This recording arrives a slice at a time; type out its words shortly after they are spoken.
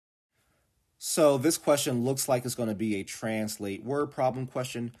So this question looks like it's going to be a translate word problem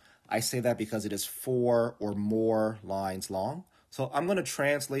question. I say that because it is 4 or more lines long. So I'm going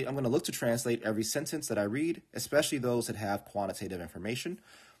to look to translate every sentence that I read, especially those that have quantitative information.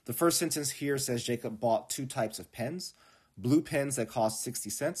 The first sentence here says Jacob bought 2 types of pens. Blue pens that cost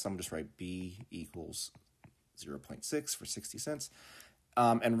 60 cents. I'm going to just write B equals 0.6 for 60 cents.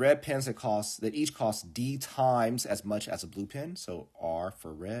 And red pens that each cost D times as much as a blue pen. So R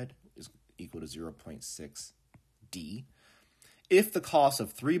for red is equal to 0.6 D. If the cost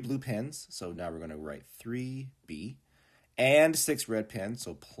of 3 blue pens, so now we're going to write 3B, and 6 red pens,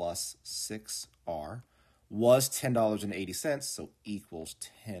 so plus 6R, was $10.80, so equals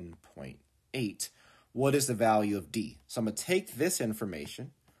 10.8. What is the value of D? So I'm going to take this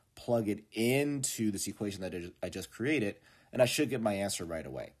information, plug it into this equation that I just created, and I should get my answer right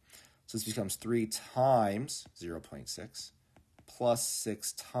away. So this becomes 3 times 0.6 plus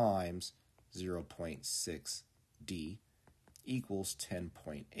 6 times 0.6D equals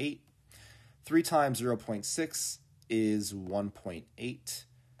 10.8. 3 times 0.6 is 1.8.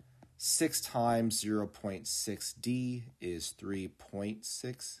 6 times 0.6D is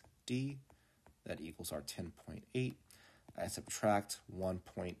 3.6D. That equals our 10.8. I subtract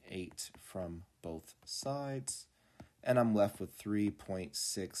 1.8 from both sides, and I'm left with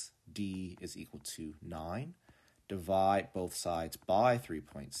 3.6D is equal to 9. Divide both sides by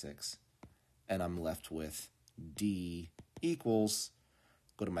 3.6, and I'm left with D equals,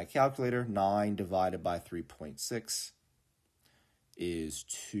 go to my calculator, 9 divided by 3.6 is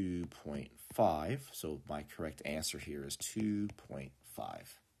 2.5. So my correct answer here is 2.5.